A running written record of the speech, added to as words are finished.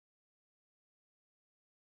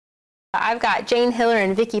I've got Jane Hiller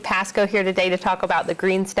and Victoria Pasco here today to talk about the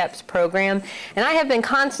Green Steps program, and I have been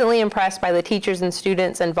constantly impressed by the teachers and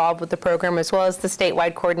students involved with the program as well as the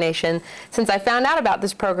statewide coordination since I found out about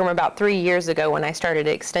this program about 3 years ago when I started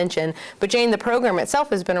Extension. But Jane, the program itself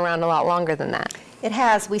has been around a lot longer than that. It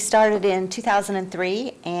has. We started in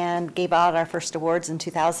 2003 and gave out our first awards in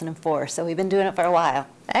 2004, so we've been doing it for a while.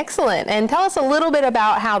 Excellent. And tell us a little bit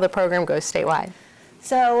about how the program goes statewide.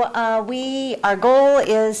 So our goal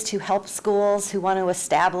is to help schools who want to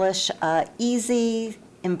establish easy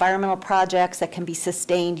environmental projects that can be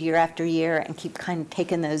sustained year after year and keep kind of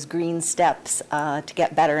taking those green steps to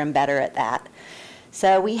get better and better at that.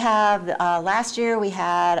 So we have, last year we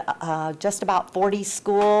had just about 40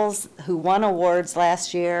 schools who won awards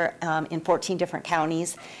last year in 14 different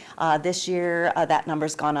counties. This year that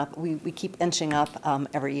number's gone up. We keep inching up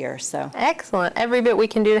every year. So excellent. Every bit we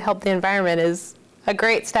can do to help the environment is a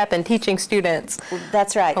great step in teaching students.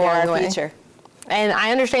 That's right, they're our future. And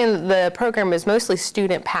I understand that the program is mostly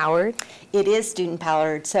student-powered. It is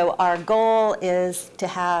student-powered. So our goal is to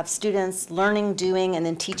have students learning, doing, and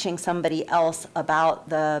then teaching somebody else about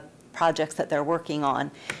the projects that they're working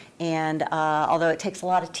on. And although it takes a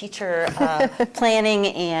lot of teacher planning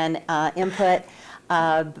and input,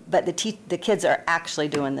 but the kids are actually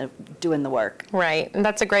doing the work. Right, and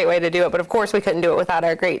that's a great way to do it, but of course we couldn't do it without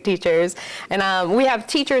our great teachers. And we have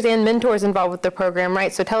teachers and mentors involved with the program,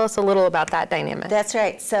 right? So tell us a little about that dynamic. That's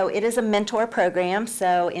right. So it is a mentor program,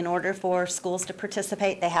 so in order for schools to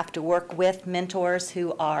participate, they have to work with mentors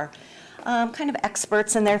who are kind of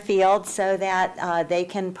experts in their field so that they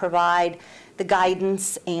can provide the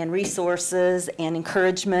guidance and resources and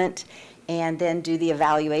encouragement and then do the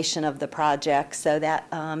evaluation of the project so that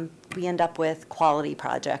we end up with quality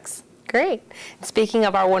projects. Great. Speaking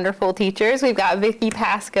of our wonderful teachers, we've got Victoria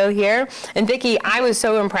Pasco here. And Vicki, I was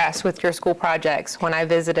so impressed with your school projects when I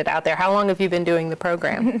visited out there. How long have you been doing the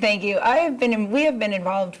program? Thank you. We have been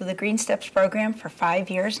involved with the Green Steps program for 5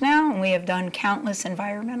 years now, and we have done countless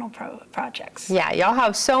environmental projects. Yeah, y'all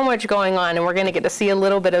have so much going on, and we're going to get to see a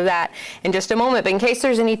little bit of that in just a moment. But in case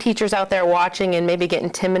there's any teachers out there watching and maybe get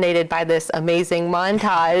intimidated by this amazing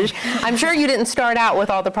montage, I'm sure you didn't start out with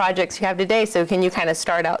all the projects you have today, so can you kind of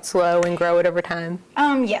start out slow and grow it over time?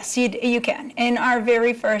 Yes, you can. In our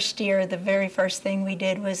very first year, the very first thing we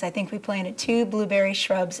did was I think we planted 2 blueberry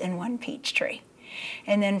shrubs and 1 peach tree.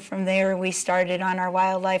 And then from there we started on our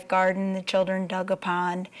wildlife garden. The children dug a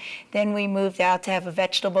pond. Then we moved out to have a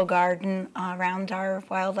vegetable garden around our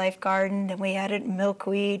wildlife garden. Then we added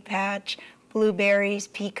milkweed patch, blueberries,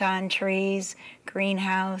 pecan trees,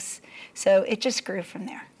 greenhouse. So it just grew from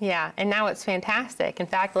there. Yeah, and now it's fantastic. In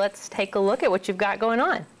fact, let's take a look at what you've got going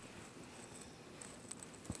on.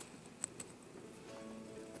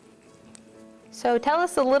 So tell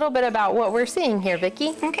us a little bit about what we're seeing here,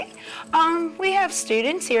 Vicki. Okay. We have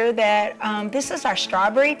students here that, this is our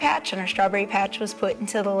strawberry patch, and our strawberry patch was put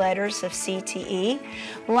into the letters of CTE.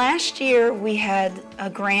 Last year we had a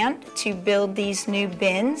grant to build these new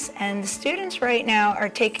bins, and the students right now are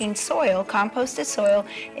taking soil, composted soil,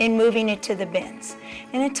 and moving it to the bins.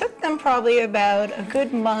 And it took them probably about a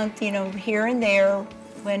good month, here and there,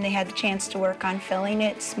 when they had the chance to work on filling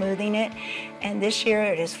it, smoothing it, and this year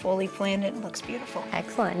it is fully planted. It looks beautiful.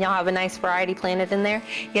 Excellent. Y'all have a nice variety planted in there?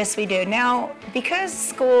 Yes, we do. Now, because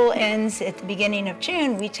school ends at the beginning of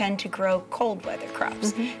June, we tend to grow cold weather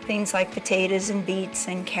crops. Things like potatoes and beets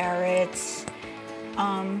and carrots.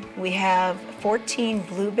 We have 14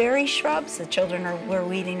 blueberry shrubs. The children were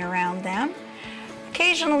weeding around them.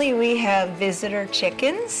 Occasionally we have visitor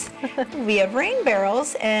chickens. We have rain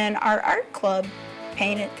barrels, and our art club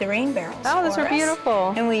painted the rain barrels. Oh, those are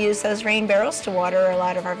beautiful. And we use those rain barrels to water a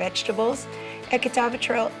lot of our vegetables. At Catawba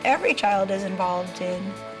Trail, every child is involved in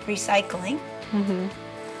recycling.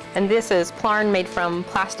 And this is Plarn made from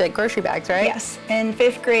plastic grocery bags, right? Yes, and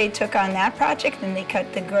 5th grade took on that project, and they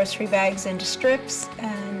cut the grocery bags into strips,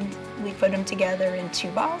 and we put them together in 2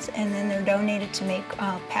 balls, and then they're donated to make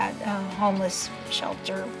homeless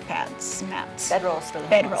shelter pads, mats. Bedrolls for the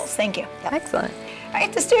Bedrolls, thank you. Yep. Excellent. All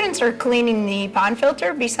right, the students are cleaning the pond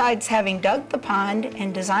filter. Besides having dug the pond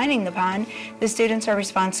and designing the pond, the students are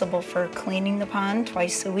responsible for cleaning the pond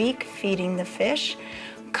twice a week, feeding the fish.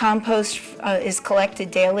 Compost is collected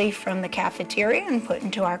daily from the cafeteria and put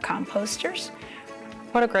into our composters.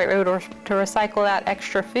 What a great way to recycle that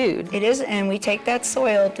extra food. It is, and we take that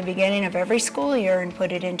soil at the beginning of every school year and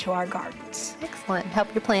put it into our gardens. Excellent.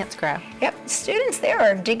 Help your plants grow. Yep, students there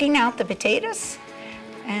are digging out the potatoes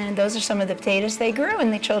and those are some of the potatoes they grew,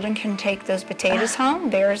 and the children can take those potatoes home.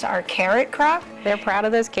 There's our carrot crop. They're proud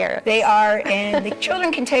of those carrots. They are, and the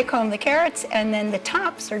children can take home the carrots, and then the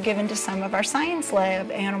tops are given to some of our science lab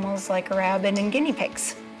animals like a rabbit and guinea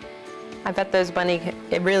pigs. I bet those bunny,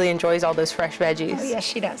 it really enjoys all those fresh veggies. Oh, yes,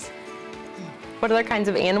 she does. What other kinds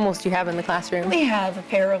of animals do you have in the classroom? We have a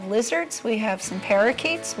pair of lizards, we have some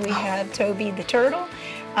parakeets, we have Toby the turtle,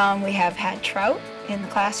 we have had trout in the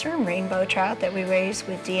classroom, rainbow trout that we raise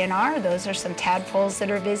with DNR. Those are some tadpoles that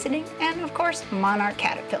are visiting, and of course, monarch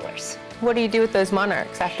caterpillars. What do you do with those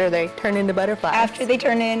monarchs after they turn into butterflies? After they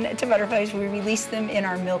turn into butterflies, we release them in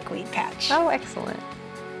our milkweed patch. Oh, excellent.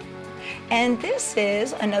 And this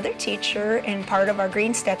is another teacher and part of our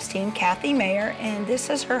Green Steps team, Kathy Mayer, and this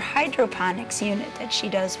is her hydroponics unit that she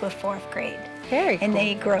does with 4th grade. Very cool. And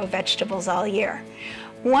they grow vegetables all year.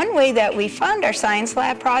 One way that we fund our science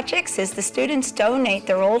lab projects is the students donate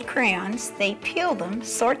their old crayons, they peel them,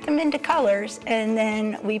 sort them into colors, and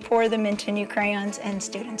then we pour them into new crayons and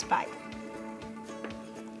students buy them.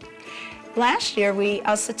 Last year, we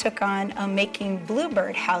also took on making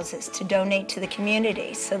bluebird houses to donate to the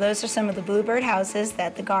community. So those are some of the bluebird houses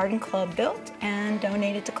that the Garden Club built and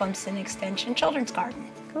donated to Clemson Extension Children's Garden.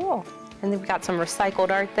 Cool. And we've got some recycled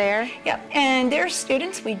art there. Yep, and their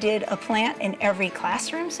students, we did a plant in every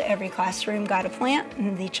classroom. So every classroom got a plant,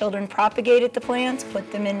 and the children propagated the plants, put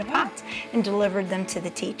them in the pots, and delivered them to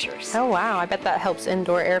the teachers. Oh, wow. I bet that helps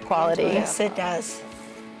indoor air quality. Yes, it does.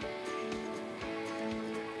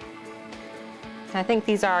 I think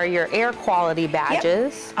these are your air quality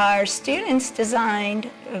badges. Yep. Our students designed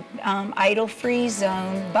idle-free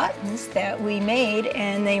zone buttons that we made,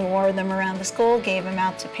 and they wore them around the school, gave them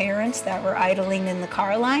out to parents that were idling in the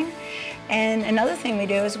car line. And another thing we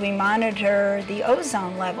do is we monitor the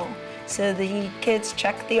ozone level. So the kids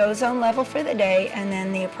check the ozone level for the day, and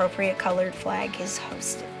then the appropriate colored flag is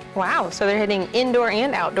hosted. Wow, so they're hitting indoor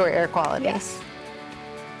and outdoor air quality. Yes.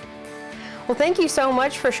 Well, thank you so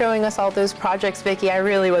much for showing us all those projects, Vicki. I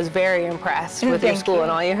really was very impressed with your school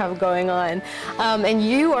and all you have going on. And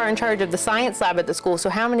you are in charge of the science lab at the school, so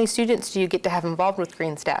how many students do you get to have involved with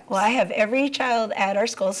Green Steps? Well, I have every child at our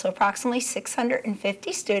school, so approximately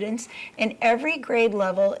 650 students, and every grade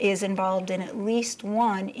level is involved in at least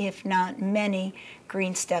one, if not many,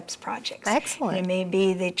 Green Steps projects. Excellent. And it may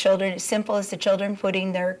be the children, as simple as the children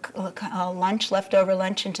putting their leftover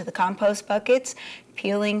lunch into the compost buckets,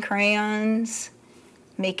 peeling crayons,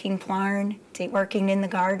 making plarn, working in the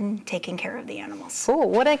garden, taking care of the animals. Cool.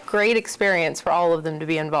 What a great experience for all of them to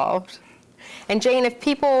be involved. And Jane, if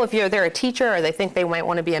they're a teacher or they think they might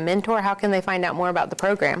want to be a mentor, how can they find out more about the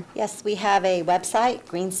program? Yes, we have a website,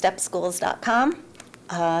 greenstepschools.com.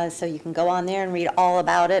 So you can go on there and read all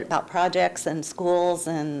about it, about projects and schools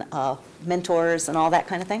and mentors and all that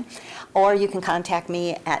kind of thing. Or you can contact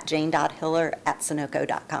me at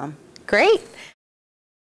jane.hiller@sonoco.com. Great.